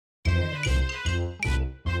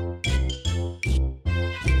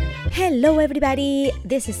Hello everybody,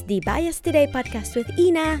 this is the Bias Today podcast with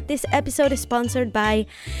Ina. This episode is sponsored by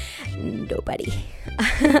nobody.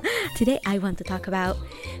 Today I want to talk about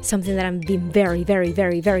something that I've been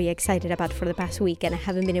very excited about for the past week, and I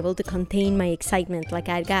haven't been able to contain my excitement. Like,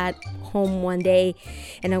 I got home one day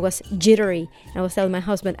and I was jittery. I was telling my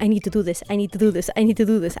husband, I need to do this. I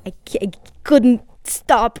couldn't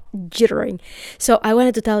stop jittering. So I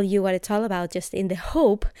wanted to tell you what it's all about, just in the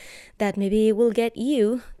hope that maybe it will get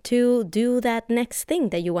you to do that next thing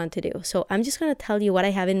that you want to do. So I'm just going to tell you what I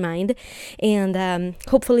have in mind, and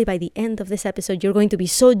hopefully by the end of this episode you're going to be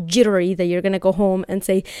so jittery that you're going to go home and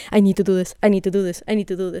say, I need to do this,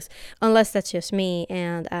 unless that's just me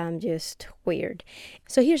and I'm just weird.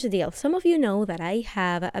 So here's the deal. Some of you know that I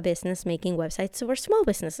have a business making websites for small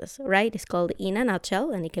businesses, right? It's called In a Nutshell,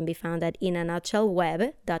 and it can be found at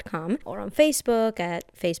inanutshellweb.com or on Facebook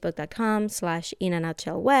at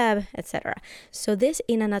facebook.com/inanutshellweb, etc. So this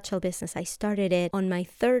In a Nutshell business, I started it on my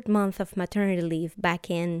third month of maternity leave back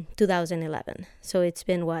in 2011. So it's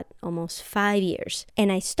been almost 5 years.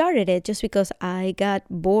 And I started it just because I got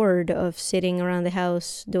bored of sitting around the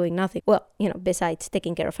house doing nothing. Well, besides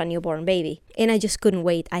taking care of a newborn baby. And I just couldn't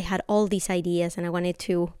wait. I had all these ideas and I wanted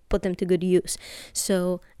to put them to good use.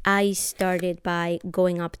 So I started by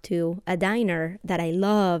going up to a diner that I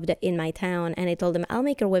loved in my town, and I told them, I'll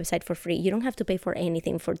make your website for free. You don't have to pay for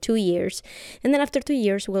anything for 2 years. And then after 2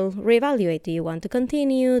 years, we'll reevaluate. Do you want to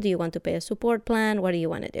continue? Do you want to pay a support plan? What do you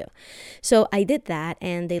want to do? So I did that,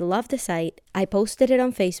 and they loved the site. I posted it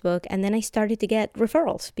on Facebook, and then I started to get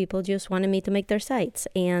referrals. People just wanted me to make their sites.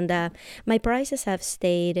 And my prices have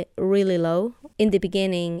stayed really low. In the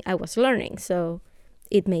beginning, I was learning, so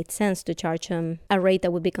it made sense to charge them a rate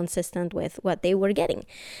that would be consistent with what they were getting.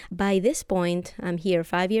 By this point, I'm here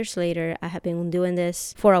 5 years later. I have been doing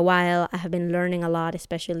this for a while. I have been learning a lot,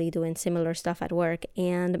 especially doing similar stuff at work,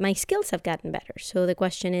 and my skills have gotten better. So the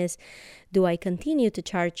question is, do I continue to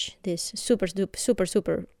charge this super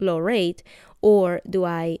low rate, or do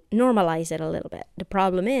I normalize it a little bit? The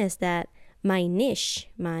problem is that my niche,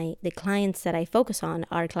 the clients that I focus on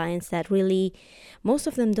are clients that really, most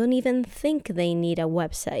of them don't even think they need a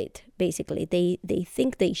website. Basically, they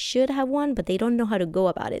think they should have one, but they don't know how to go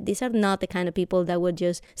about it. These are not the kind of people that would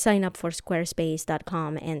just sign up for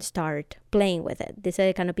Squarespace.com and start playing with it. These are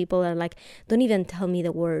the kind of people that are like, don't even tell me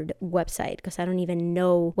the word website because I don't even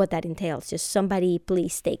know what that entails. Just somebody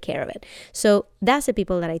please take care of it. So that's the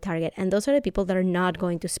people that I target. And those are the people that are not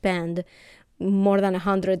going to spend more than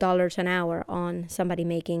 $100 an hour on somebody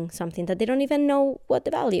making something that they don't even know what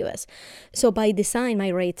the value is. So by design, my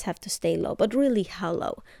rates have to stay low, but really how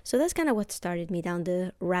low? So that's kind of what started me down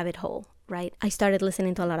the rabbit hole, right? I started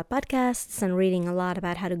listening to a lot of podcasts and reading a lot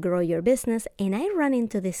about how to grow your business, and I ran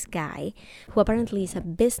into this guy who apparently is a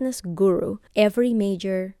business guru. Every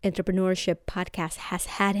major entrepreneurship podcast has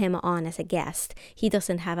had him on as a guest. He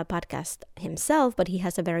doesn't have a podcast himself, but he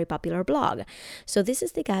has a very popular blog. So this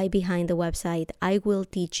is the guy behind the website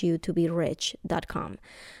iwillteachyoutoberich.com.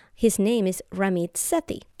 His name is Ramit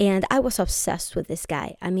Sethi, and I was obsessed with this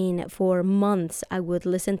guy. I mean, for months, I would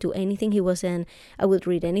listen to anything he was in. I would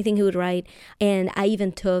read anything he would write, and I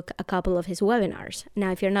even took a couple of his webinars.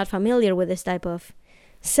 Now, if you're not familiar with this type of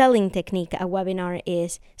selling technique, a webinar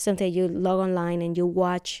is something you log online and you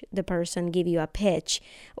watch the person give you a pitch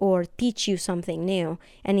or teach you something new,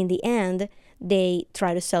 and in the end, they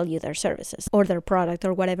try to sell you their services or their product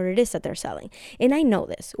or whatever it is that they're selling. And I know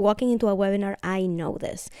this. Walking into a webinar, I know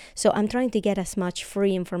this. So I'm trying to get as much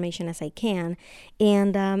free information as I can.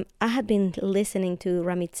 And I had been listening to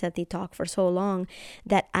Ramit Sethi talk for so long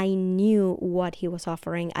that I knew what he was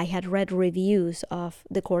offering. I had read reviews of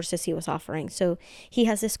the courses he was offering. So he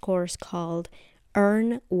has this course called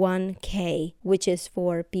Earn 1K, which is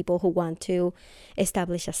for people who want to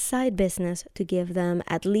establish a side business to give them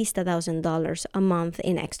at least $1,000 a month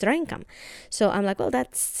in extra income. So I'm like, well,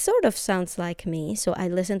 that sort of sounds like me. So I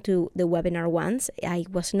listened to the webinar once. I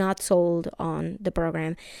was not sold on the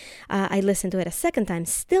program. I listened to it a second time,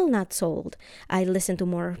 still not sold. I listened to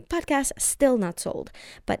more podcasts, still not sold.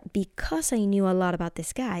 But because I knew a lot about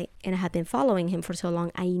this guy and I had been following him for so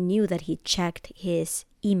long, I knew that he checked his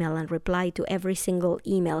email and replied to every single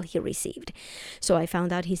email he received. So I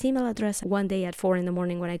found out his email address one day at 4 a.m.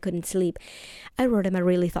 when I couldn't sleep. I wrote him a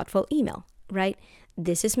really thoughtful email, right?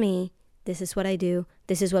 This is me. This is what I do.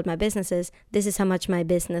 This is what my business is. This is how much my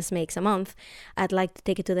business makes a month. I'd like to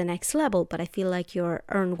take it to the next level, but I feel like your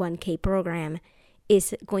Earn 1K program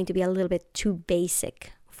is going to be a little bit too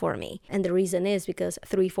basic for me. And the reason is because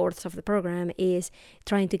 3/4 of the program is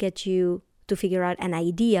trying to get you to figure out an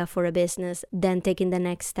idea for a business, then taking the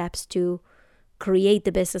next steps to create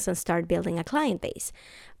the business and start building a client base.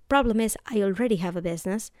 Problem is, I already have a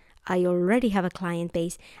business. I already have a client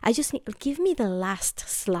base. I just need, give me the last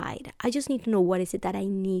slide. I just need to know what is it that I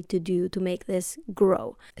need to do to make this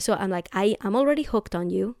grow. So I'm like, I'm already hooked on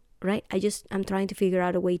you, right? I'm trying to figure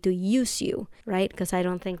out a way to use you, right? Because I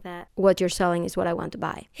don't think that what you're selling is what I want to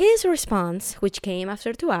buy. His response, which came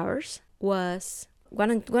after 2 hours, was, why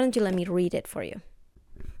don't you let me read it for you?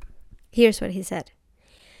 Here's what he said.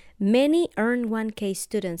 Many Earn 1K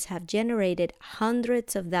students have generated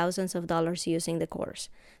hundreds of thousands of dollars using the course.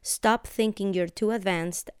 Stop thinking you're too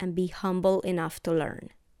advanced and be humble enough to learn.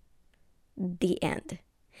 The end.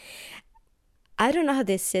 I don't know how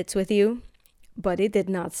this sits with you, but it did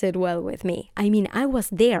not sit well with me. I mean, I was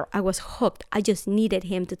there. I was hooked. I just needed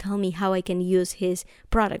him to tell me how I can use his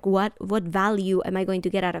product. What value am I going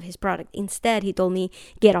to get out of his product? Instead, he told me,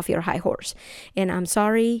 get off your high horse. And I'm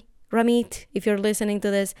sorry, Ramit, if you're listening to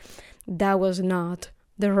this, that was not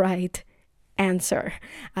the right answer.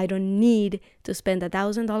 I don't need to spend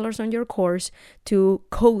 $1,000 on your course to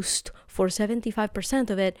coast for 75%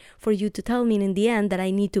 of it for you to tell me in the end that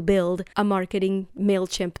I need to build a marketing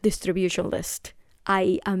MailChimp distribution list.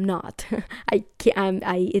 I am not.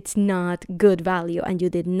 It's not good value, and you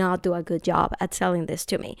did not do a good job at selling this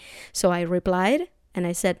to me. So I replied and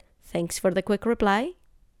I said, thanks for the quick reply,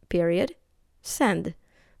 period, send.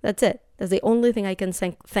 That's it. That's the only thing I can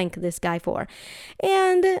thank this guy for.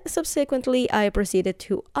 And subsequently, I proceeded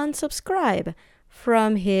to unsubscribe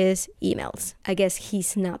from his emails. I guess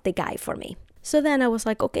he's not the guy for me. So then I was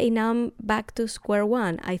like, okay, now I'm back to square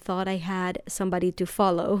one. I thought I had somebody to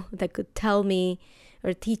follow that could tell me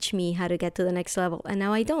or teach me how to get to the next level. And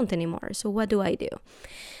now I don't anymore. So what do I do?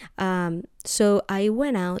 So I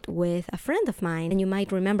went out with a friend of mine, and you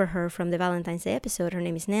might remember her from the Valentine's Day episode. Her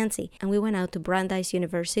name is Nancy. And we went out to Brandeis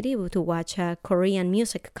University to watch a Korean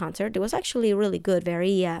music concert. It was actually really good,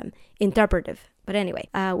 very interpretive. But anyway,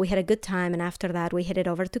 we had a good time. And after that, we headed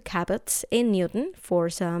over to Cabot's in Newton for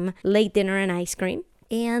some late dinner and ice cream.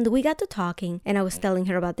 And we got to talking, and I was telling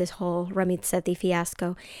her about this whole Ramit Sethi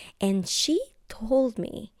fiasco. And she told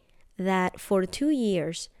me that for 2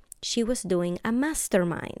 years, she was doing a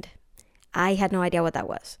mastermind. I had no idea what that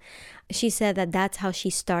was. She said that that's how she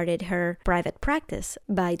started her private practice,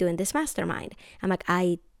 by doing this mastermind. I'm like,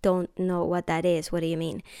 I don't know what that is. What do you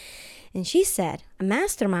mean? And she said, a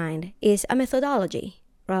mastermind is a methodology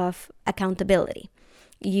of accountability.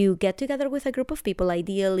 You get together with a group of people,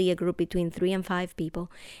 ideally a group between 3 and 5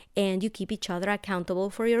 people, and you keep each other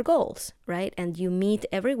accountable for your goals, right? And you meet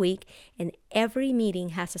every week, and every meeting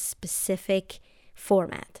has a specific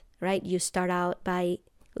format, right? You start out by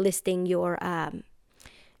listing your,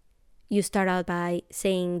 you start out by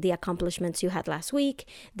saying the accomplishments you had last week,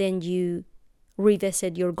 then you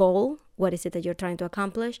revisit your goal. What is it that you're trying to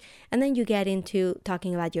accomplish? And then you get into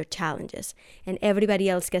talking about your challenges, and everybody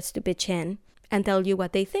else gets to pitch in and tell you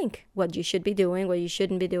what they think, what you should be doing, what you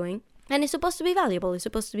shouldn't be doing. And it's supposed to be valuable. It's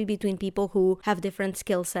supposed to be between people who have different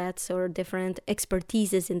skill sets or different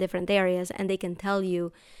expertises in different areas, and they can tell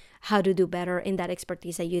you how to do better in that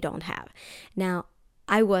expertise that you don't have. Now,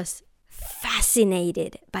 I was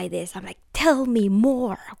fascinated by this. I'm like, tell me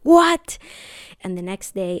more. What? And the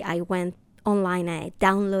next day I went online. I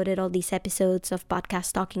downloaded all these episodes of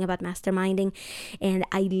podcasts talking about masterminding, and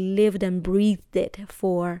I lived and breathed it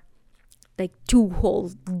for like 2 whole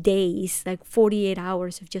days, like 48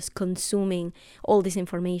 hours of just consuming all this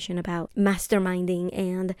information about masterminding.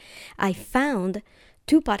 And I found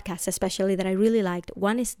 2 podcasts especially that I really liked.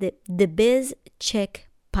 One is the Biz Chick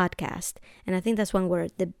podcast, and I think that's one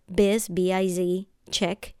word, the Biz, B-I-Z,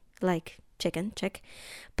 Chick, like chicken, chick,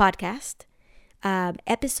 podcast.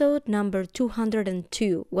 Episode number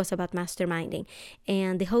 202 was about masterminding,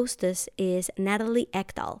 and the hostess is Natalie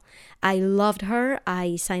Ekdahl. I loved her.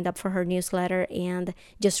 I signed up for her newsletter, and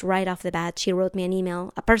just right off the bat, she wrote me an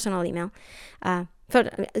email, a personal email,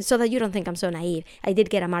 so that you don't think I'm so naive. I did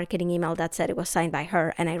get a marketing email that said it was signed by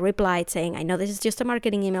her, and I replied saying, I know this is just a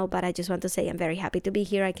marketing email, but I just want to say I'm very happy to be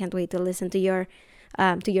here. I can't wait to listen to your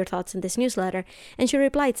thoughts in this newsletter. And she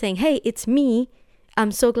replied saying, hey, it's me.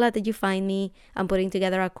 I'm so glad that you find me. I'm putting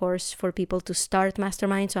together a course for people to start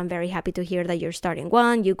mastermind, so I'm very happy to hear that you're starting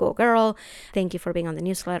one. You go, girl. Thank you for being on the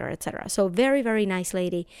newsletter, etc. So very, very nice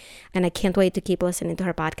lady, and I can't wait to keep listening to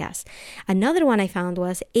her podcast. Another one I found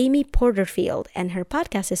was Amy Porterfield, and her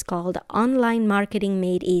podcast is called Online Marketing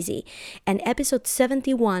Made Easy. And episode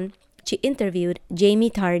 71, she interviewed Jamie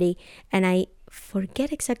Tardy, and I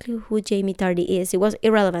forget exactly who Jamie Tardy is. It was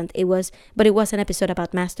irrelevant. It was an episode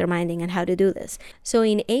about masterminding and how to do this. So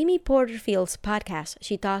in Amy Porterfield's podcast,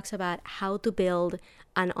 she talks about how to build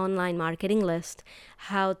an online marketing list,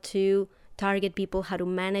 how to target people, how to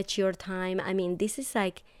manage your time. I mean, this is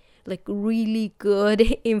like like really good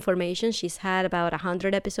information. She's had about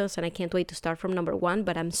 100 episodes, and I can't wait to start from number 1,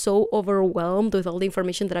 but I'm so overwhelmed with all the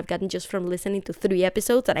information that I've gotten just from listening to 3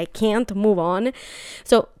 episodes that I can't move on.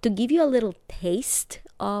 So to give you a little taste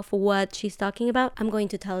of what she's talking about, I'm going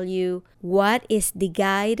to tell you what is the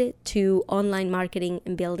guide to online marketing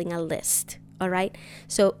and building a list. All right.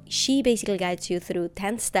 So she basically guides you through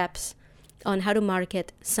 10 steps on how to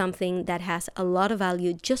market something that has a lot of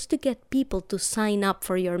value just to get people to sign up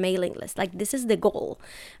for your mailing list. Like, this is the goal,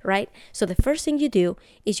 right? So the first thing you do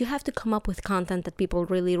is you have to come up with content that people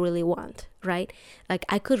really, really want, right? Like,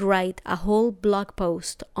 I could write a whole blog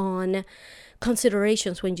post on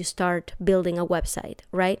considerations when you start building a website,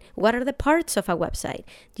 right? What are the parts of a website?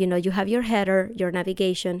 You know, you have your header, your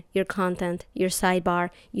navigation, your content, your sidebar,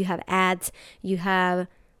 you have ads, you have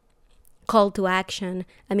call to action.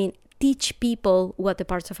 I mean, teach people what the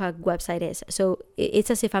parts of a website is. So it's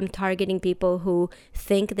as if I'm targeting people who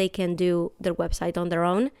think they can do their website on their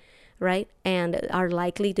own, right? And are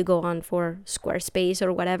likely to go on for Squarespace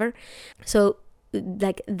or whatever. So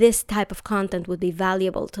like, this type of content would be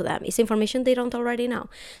valuable to them. It's information they don't already know.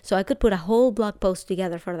 So I could put a whole blog post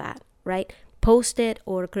together for that, right? Post it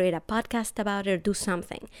or create a podcast about it or do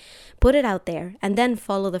something. Put it out there and then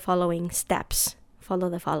follow the following steps.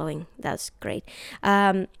 That's great.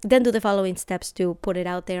 Then do the following steps to put it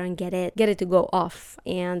out there and get it to go off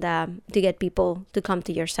and to get people to come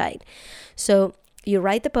to your site. So you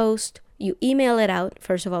write the post, you email it out,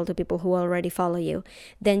 first of all, to people who already follow you.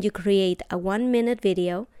 Then you create a 1-minute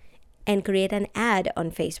video and create an ad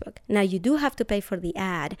on Facebook. Now, you do have to pay for the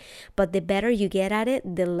ad, but the better you get at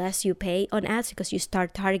it, the less you pay on ads, because you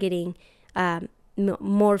start targeting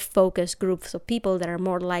more focused groups of people that are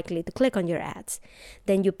more likely to click on your ads.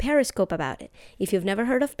 Then you Periscope about it. If you've never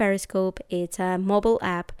heard of Periscope, it's a mobile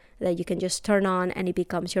app that you can just turn on and it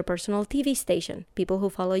becomes your personal TV station. People who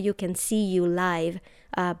follow you can see you live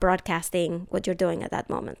broadcasting what you're doing at that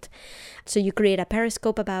moment. So you create a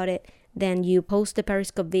Periscope about it. Then you post the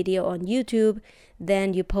Periscope video on YouTube.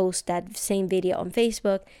 Then you post that same video on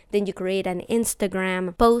Facebook. Then you create an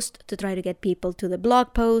Instagram post to try to get people to the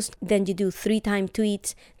blog post. Then you do 3-time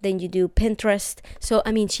tweets. Then you do Pinterest. So,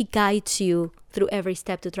 I mean, she guides you through every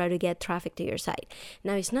step to try to get traffic to your site.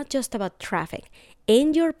 Now, it's not just about traffic.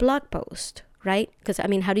 In your blog post, right? Because, I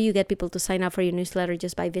mean, how do you get people to sign up for your newsletter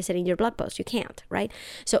just by visiting your blog post? You can't, right?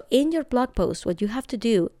 So in your blog post, what you have to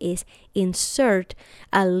do is insert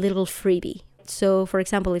a little freebie. So, for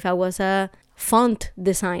example, if I was a font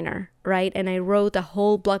designer, right, and I wrote a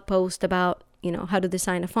whole blog post about, you know, how to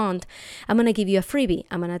design a font, I'm going to give you a freebie.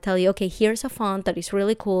 I'm going to tell you, okay, here's a font that is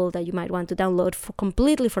really cool that you might want to download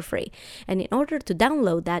completely for free. And in order to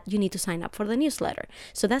download that, you need to sign up for the newsletter.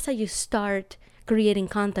 So that's how you start creating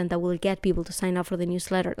content that will get people to sign up for the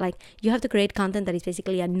newsletter. Like, you have to create content that is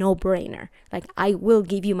basically a no-brainer. Like, I will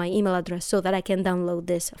give you my email address so that I can download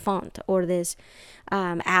this font or this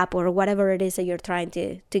app or whatever it is that you're trying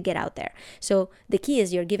to get out there. So the key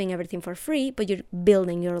is you're giving everything for free, but you're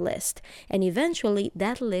building your list. And eventually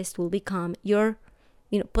that list will become your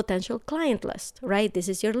potential client list, right? This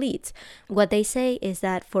is your leads. What they say is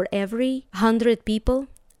that for every 100 people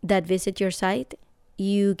that visit your site,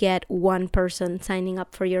 you get 1 person signing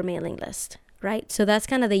up for your mailing list, right? So that's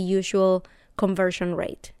kind of the usual conversion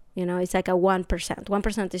rate. It's like a 1%.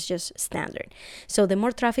 1% is just standard. So the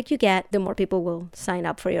more traffic you get, the more people will sign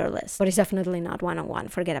up for your list. But it's definitely not one-on-one.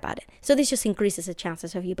 Forget about it. So this just increases the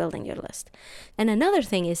chances of you building your list. And another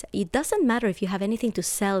thing is, it doesn't matter if you have anything to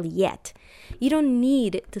sell yet. You don't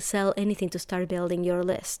need to sell anything to start building your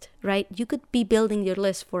list, right? You could be building your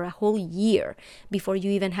list for a whole year before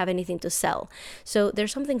you even have anything to sell. So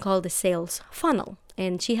there's something called the sales funnel.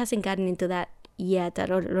 And she hasn't gotten into that yet,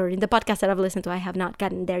 or in the podcast that I've listened to, I have not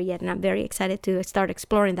gotten there yet, and I'm very excited to start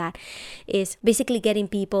exploring that. Is basically getting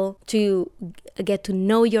people to get to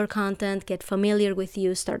know your content, get familiar with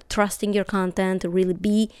you, start trusting your content, really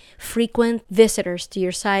be frequent visitors to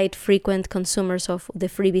your site, frequent consumers of the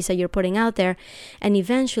freebies that you're putting out there, and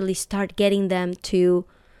eventually start getting them to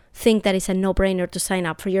think that it's a no-brainer to sign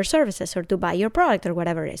up for your services or to buy your product or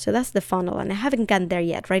whatever it is. So that's the funnel, and I haven't gotten there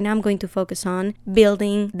yet. Right now I'm going to focus on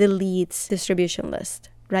building the leads distribution list,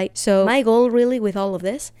 right? So my goal really with all of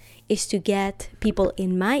this is to get people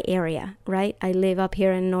in my area, right? I live up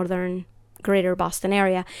here in northern greater Boston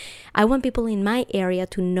area. I want people in my area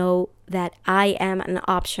to know that I am an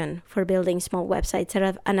option for building small websites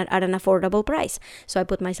at an affordable price. So I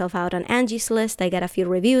put myself out on Angie's List. I got a few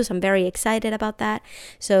reviews. I'm very excited about that.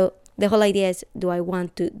 So the whole idea is, do I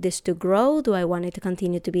want this to grow? Do I want it to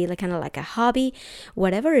continue to be kind of like a hobby?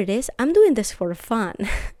 Whatever it is, I'm doing this for fun.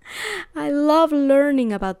 I love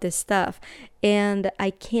learning about this stuff, and I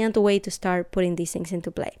can't wait to start putting these things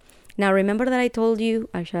into play. Now, remember that I told you,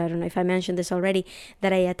 actually, I don't know if I mentioned this already,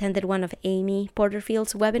 that I attended one of Amy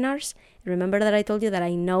Porterfield's webinars? Remember that I told you that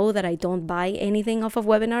I know that I don't buy anything off of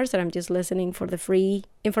webinars, that I'm just listening for the free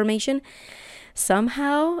information?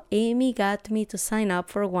 Somehow, Amy got me to sign up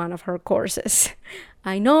for one of her courses.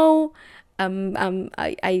 I know,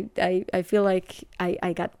 I feel like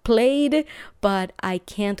I got played, but I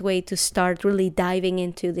can't wait to start really diving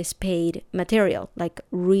into this paid material, like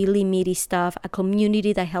really meaty stuff, a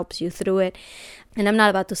community that helps you through it. And I'm not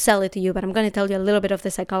about to sell it to you, but I'm going to tell you a little bit of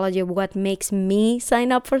the psychology of what makes me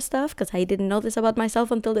sign up for stuff, because I didn't know this about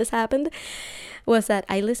myself until this happened, was that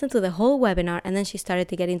I listened to the whole webinar, and then she started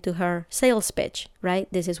to get into her sales pitch,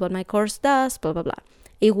 right? This is what my course does, blah, blah, blah.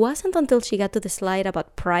 It wasn't until she got to the slide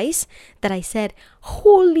about price that I said,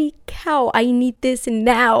 holy cow, I need this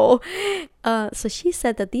now. So she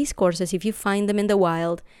said that these courses, if you find them in the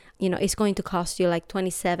wild, it's going to cost you like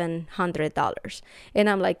 $2,700. And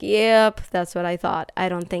I'm like, yep, that's what I thought. I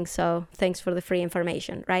don't think so. Thanks for the free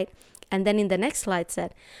information, right? And then in the next slide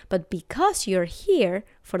said, but because you're here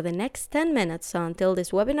for the next 10 minutes, so until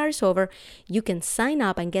this webinar is over, you can sign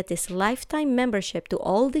up and get this lifetime membership to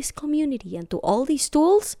all this community and to all these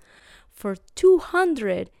tools for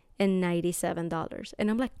 $297.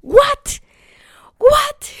 And I'm like, what?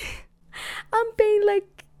 I'm paying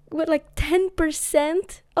like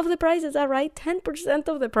 10% of the price? Is that right? 10%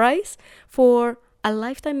 of the price for a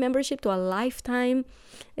lifetime membership to a lifetime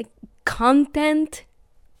content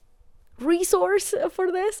resource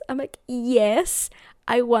for this? I'm like, yes,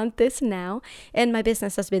 I want this now. And my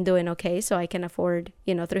business has been doing okay, so I can afford,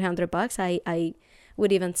 $300. I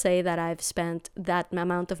would even say that I've spent that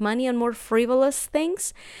amount of money on more frivolous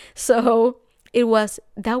things. So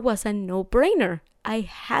that was a no-brainer. I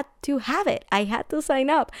had to have it. I had to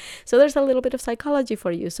sign up. So there's a little bit of psychology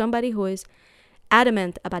for you. Somebody who is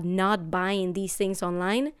adamant about not buying these things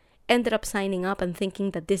online ended up signing up and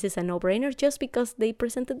thinking that this is a no-brainer just because they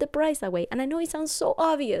presented the price that way. And I know it sounds so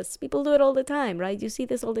obvious. People do it all the time, right? You see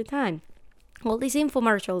this all the time. All these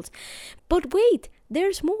infomercials. But wait,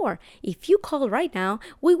 there's more. If you call right now,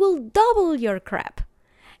 we will double your crap.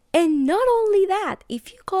 And not only that,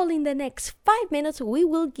 if you call in the next 5 minutes, we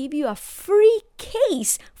will give you a free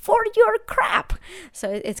case for your crap.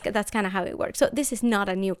 So that's kind of how it works. So this is not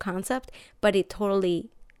a new concept, but it totally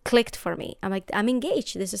clicked for me. I'm like, I'm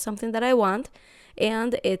engaged. This is something that I want,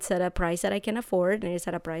 and it's at a price that I can afford, and it's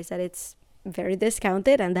at a price that it's very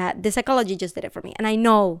discounted, and that the psychology just did it for me. And I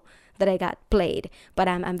know that I got played, but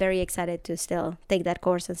I'm very excited to still take that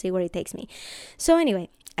course and see where it takes me. So anyway,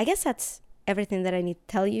 I guess that's everything that I need to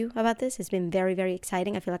tell you about this. It's been very, very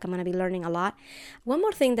exciting. I feel like I'm going to be learning a lot. One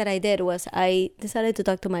more thing that I did was I decided to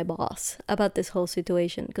talk to my boss about this whole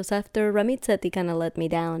situation, because after Ramit Sethi kind of let me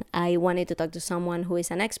down, I wanted to talk to someone who is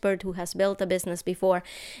an expert, who has built a business before,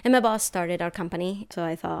 and my boss started our company. So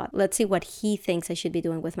I thought, let's see what he thinks I should be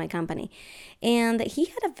doing with my company. And he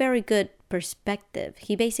had a very good perspective.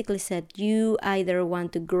 He basically said, you either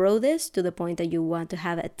want to grow this to the point that you want to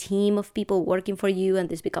have a team of people working for you and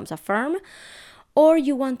this becomes a firm, or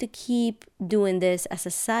you want to keep doing this as a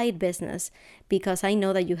side business, because I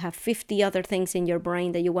know that you have 50 other things in your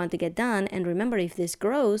brain that you want to get done. And remember, if this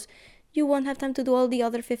grows, you won't have time to do all the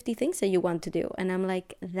other 50 things that you want to do. And I'm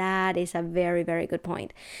like, that is a very, very good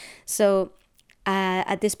point. So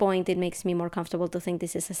at this point, it makes me more comfortable to think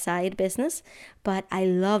this is a side business, but I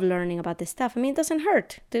love learning about this stuff. I mean, it doesn't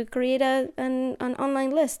hurt to create an online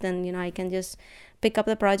list, and, I can just pick up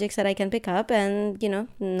the projects that I can pick up and,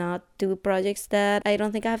 not do projects that I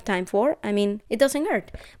don't think I have time for. I mean, it doesn't hurt,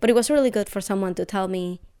 but it was really good for someone to tell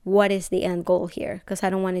me what is the end goal here, because I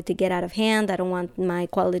don't want it to get out of hand. I don't want my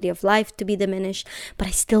quality of life to be diminished, but I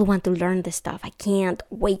still want to learn this stuff. I can't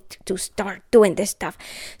wait to start doing this stuff.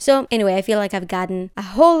 So anyway, I feel like I've gotten a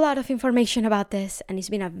whole lot of information about this, and it's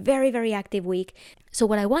been a very, very active week. So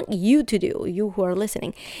what I want you to do, you who are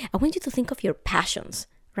listening, I want you to think of your passions,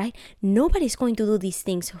 right? Nobody's going to do these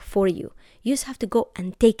things for you. You just have to go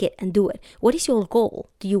and take it and do it. What is your goal?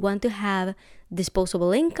 Do you want to have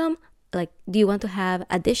disposable income? Like, do you want to have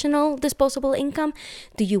additional disposable income?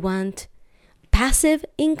 Do you want passive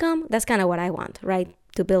income? That's kind of what I want, right?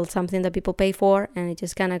 To build something that people pay for and it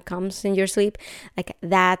just kind of comes in your sleep. Like,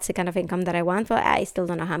 that's the kind of income that I want. Well, I still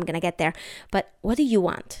don't know how I'm going to get there. But what do you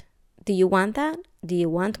want? Do you want that? Do you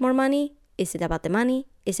want more money? Is it about the money?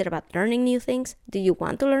 Is it about learning new things? Do you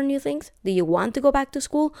want to learn new things? Do you want to go back to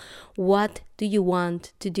school? What do you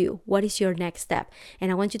want to do? What is your next step?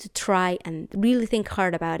 And I want you to try and really think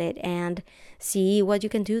hard about it and see what you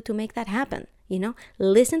can do to make that happen.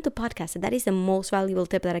 Listen to podcasts. That is the most valuable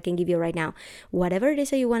tip that I can give you right now. Whatever it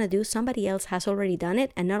is that you want to do, somebody else has already done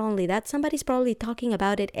it. And not only that, somebody's probably talking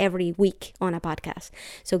about it every week on a podcast.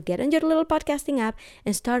 So get on your little podcasting app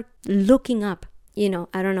and start looking up.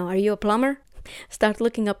 I don't know, are you a plumber? Start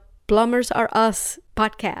looking up Plumbers Are Us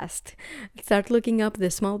podcast. Start looking up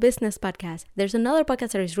the Small Business podcast. There's another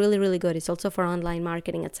podcast that is really, really good. It's also for online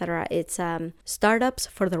marketing, etc. It's Startups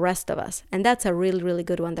for the Rest of Us. And that's a really, really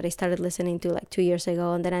good one that I started listening to like 2 years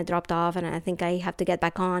ago, and then I dropped off, and I think I have to get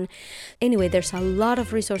back on. Anyway, there's a lot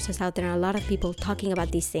of resources out there and a lot of people talking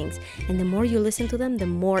about these things. And the more you listen to them, the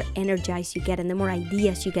more energized you get and the more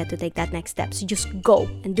ideas you get to take that next step. So just go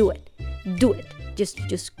and do it. Do it.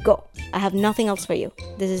 Just go. I have nothing else for you.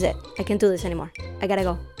 This is it. I can't do this anymore. I gotta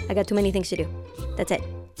go. I got too many things to do. That's it.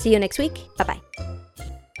 See you next week. Bye-bye.